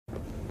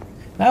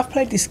Now I've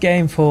played this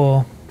game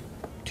for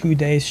 2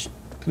 days,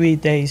 3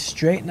 days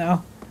straight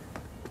now.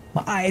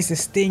 My eyes are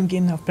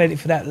stinging. I've played it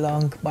for that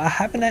long, but I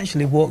haven't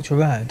actually walked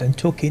around and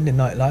took in the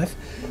nightlife.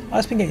 I've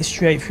just been getting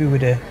straight through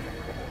with the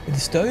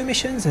story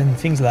missions and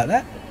things like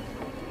that.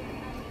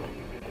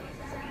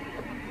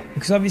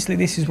 Because obviously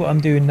this is what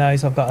I'm doing now,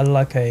 is I've got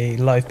like a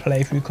live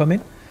playthrough coming,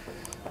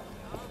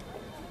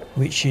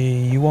 which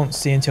you won't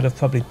see until I've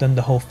probably done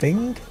the whole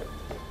thing.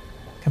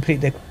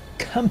 Complete the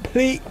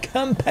complete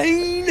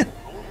campaign.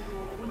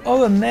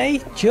 Or I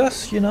may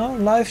just, you know,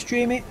 live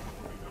stream it.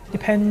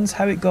 Depends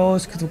how it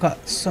goes, because I've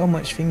got so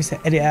much things to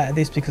edit out of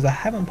this because I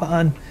haven't put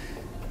on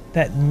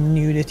that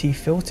nudity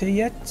filter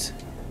yet.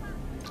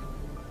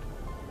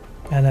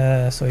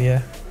 And so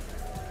yeah.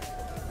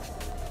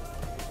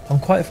 I'm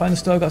quite fine.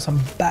 Still got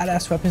some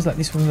badass weapons like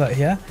this one right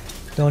here.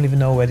 Don't even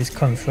know where this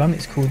comes from.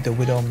 It's called the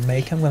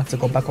Widowmaker. I'm gonna have to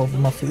go back over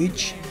my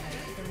footage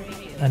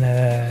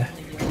and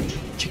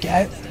check it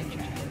out.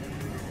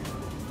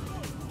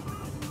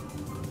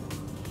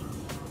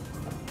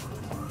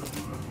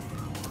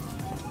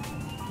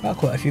 Got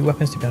quite a few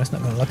weapons, to be honest.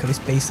 Not gonna look at this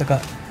base. I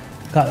got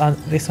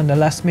this on the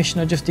last mission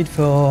I just did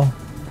for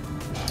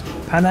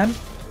Panam.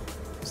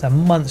 It's a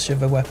monster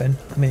of a weapon.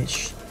 I mean,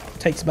 it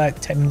takes about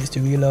 10 minutes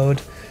to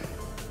reload.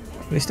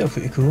 But it's still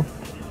pretty cool.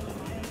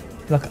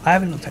 Like, I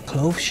haven't looked at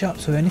clothes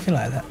shops or anything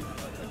like that.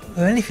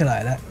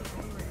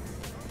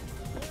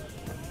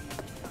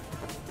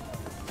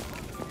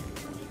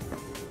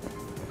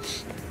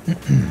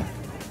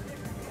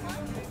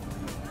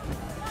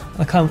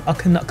 I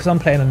cannot, because I'm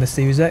playing on the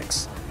Series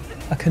X.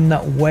 I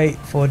cannot wait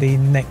for the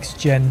next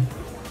gen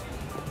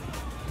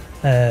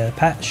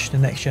patch, the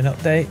next gen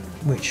update,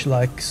 which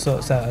like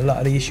sorts out a lot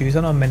of the issues.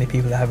 I know many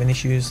people are having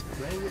issues.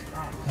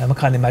 I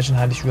can't imagine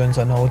how this runs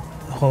on old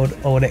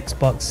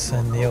Xbox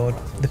and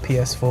the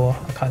PS4.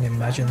 I can't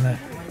imagine that.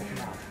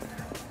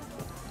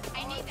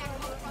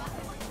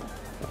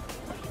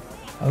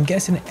 I'm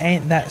guessing it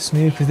ain't that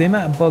smooth because the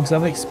amount of bugs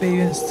I've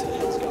experienced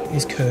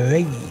is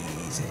crazy.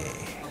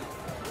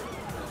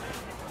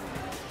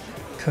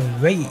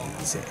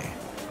 Crazy.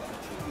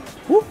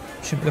 Whoop,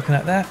 shouldn't be looking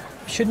at that.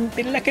 Shouldn't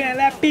be looking at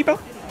that, people.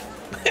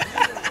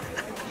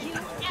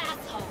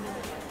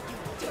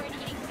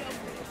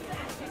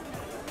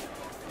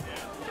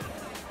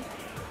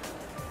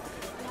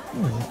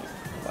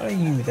 What are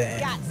you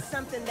then? Got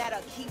something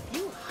that'll keep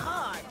you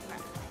hard for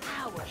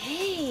hours.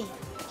 Hey,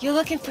 you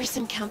looking for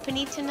some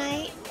company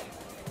tonight?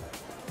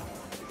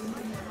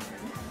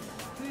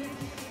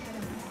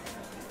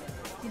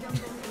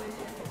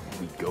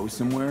 We go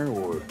somewhere,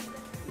 or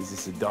is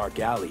this a dark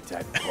alley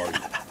type of party?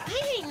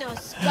 I ain't no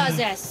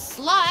scuzz-ass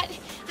slut.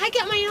 I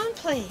got my own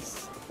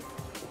place.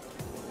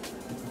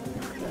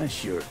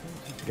 Sure.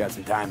 Got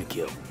some time to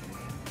kill.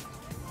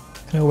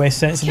 Can always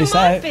censor this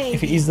Come on, out. baby.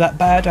 If it is that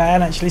bad, I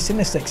haven't actually seen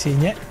the sex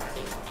scene yet.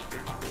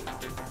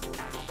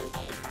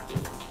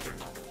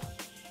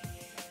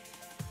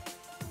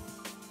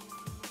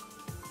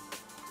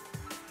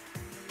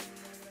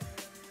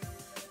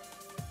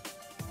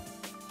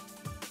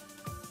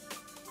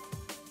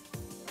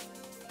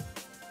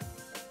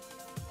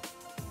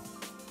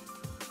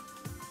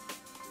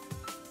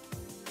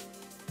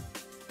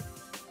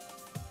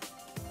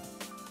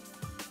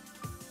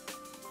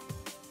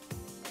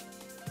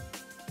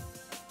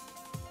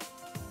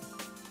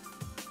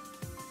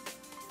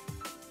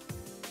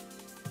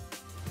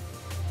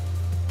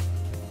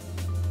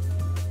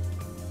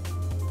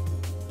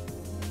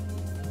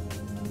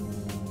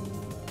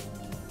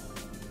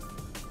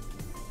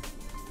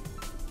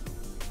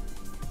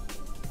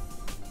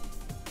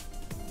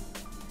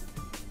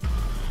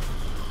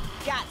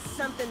 Got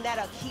something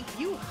that'll keep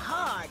you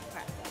hard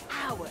for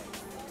hours.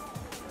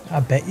 I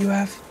bet you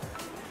have.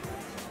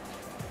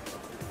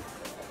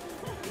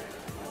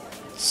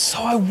 So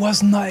I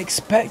was not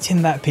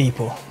expecting that,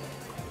 people.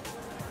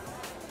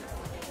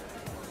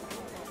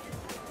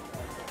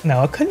 No,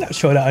 I couldn't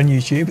show that on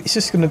YouTube. It's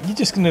just you're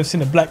just gonna have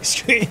seen a black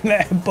screen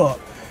there, but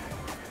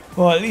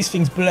well, at least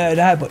things blurred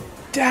out. But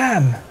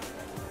damn.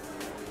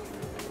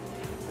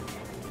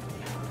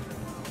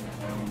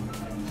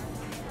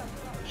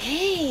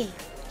 Hey,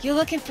 you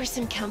looking for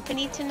some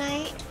company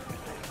tonight?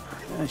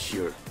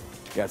 Sure.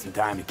 Got some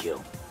time to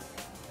kill.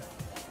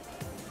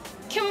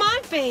 Come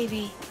on,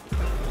 baby.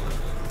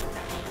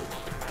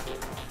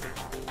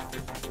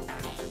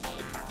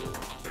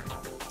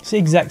 It's the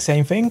exact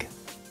same thing.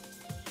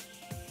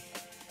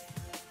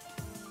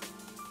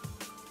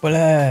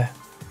 Well,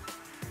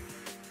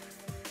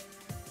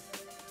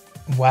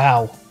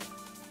 wow.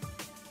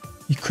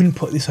 You couldn't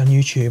put this on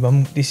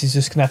YouTube. This is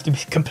just gonna have to be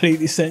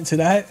completely censored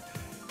out.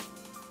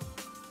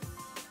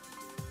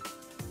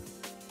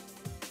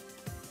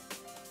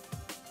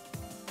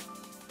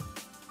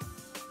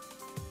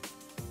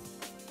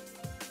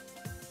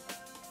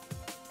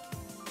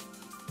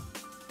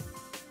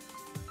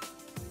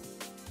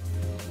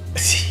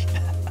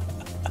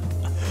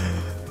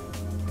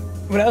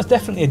 Well, that was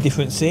definitely a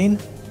different scene.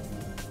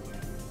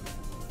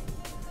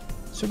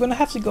 So we're gonna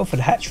have to go for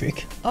the hat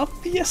trick,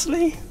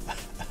 obviously.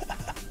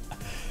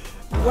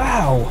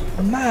 Wow,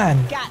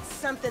 man. Got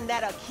something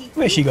that'll keep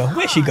Where'd she you go?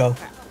 Where'd she go?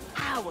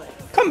 hard for hours.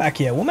 Come back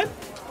here, woman.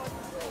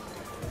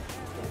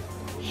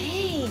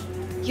 Hey,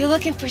 you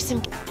looking for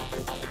some...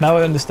 Now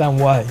I understand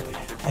why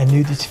a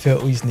nudity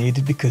filter is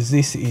needed, because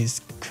this is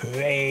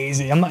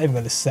crazy. I'm not even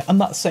gonna say. I'm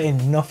not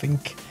saying nothing,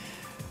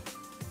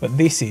 but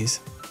this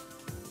is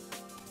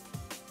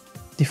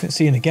different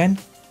scene again.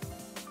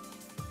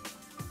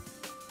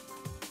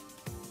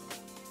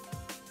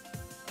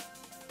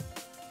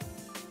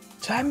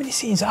 So how many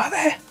scenes are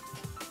there?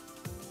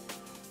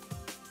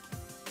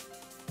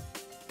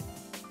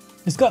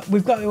 We've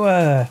got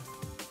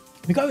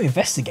to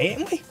investigate,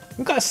 haven't we?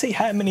 We've got to see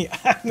how many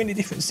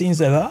different scenes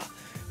there are.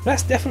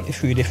 That's definitely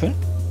 3 different.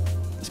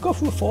 Let's go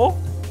through 4.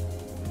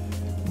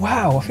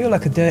 Wow, I feel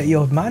like a dirty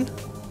old man.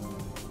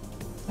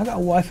 I got a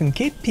wife and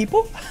kid,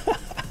 people.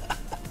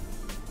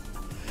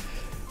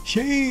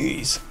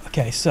 Jeez.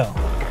 Okay, so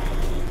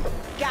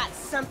Got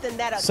something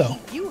that'll So.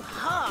 keep you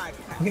hard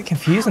for I get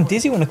confused and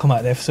dizzy when I come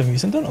out there for some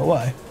reason. Don't know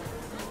why.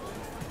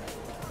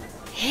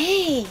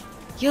 Hey,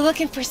 you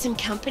looking for some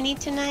company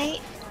tonight?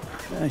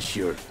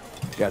 Sure.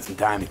 Got some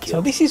time to So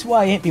kill. this is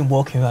why I ain't been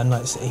walking around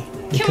Night City,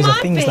 because of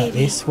on, things like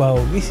baby. this.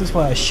 Well, this is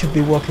why I should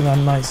be walking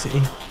around Night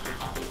City.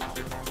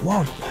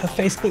 Wow, her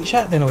face glitched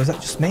out then, or is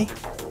that just me?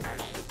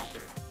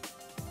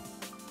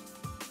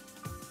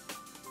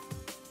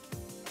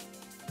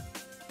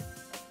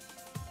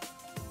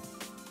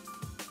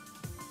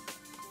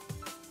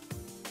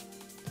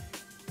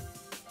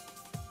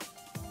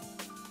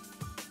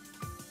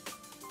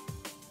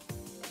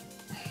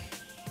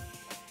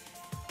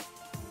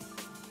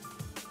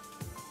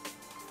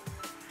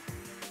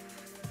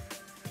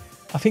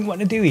 I think what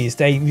they do is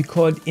they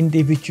record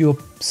individual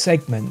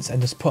segments and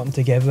just put them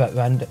together at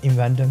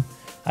random.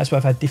 That's why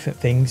I've had different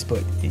things, but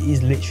it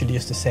is literally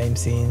just the same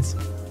scenes,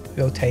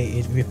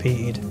 rotated,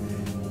 repeated.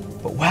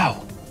 But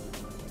wow,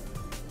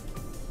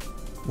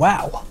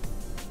 wow.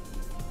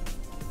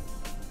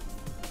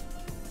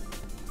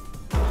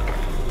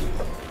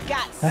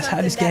 Got That's how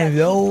something this game that'll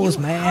keep rolls,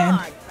 you man.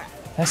 hard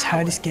for That's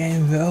how this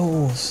game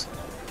rolls.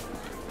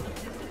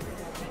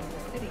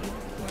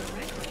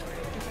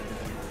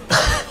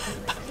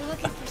 You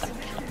looking for some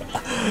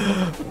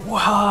company?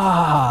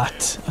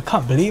 What? I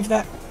can't believe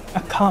that. I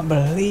can't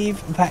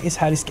believe that is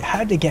how this. How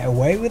did they get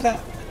away with that?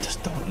 I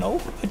just don't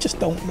know. I just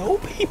don't know,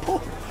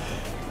 people.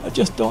 I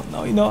just don't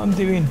know. You know what I'm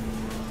doing?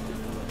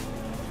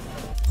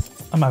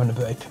 I'm having a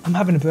break. I'm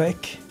having a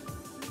break.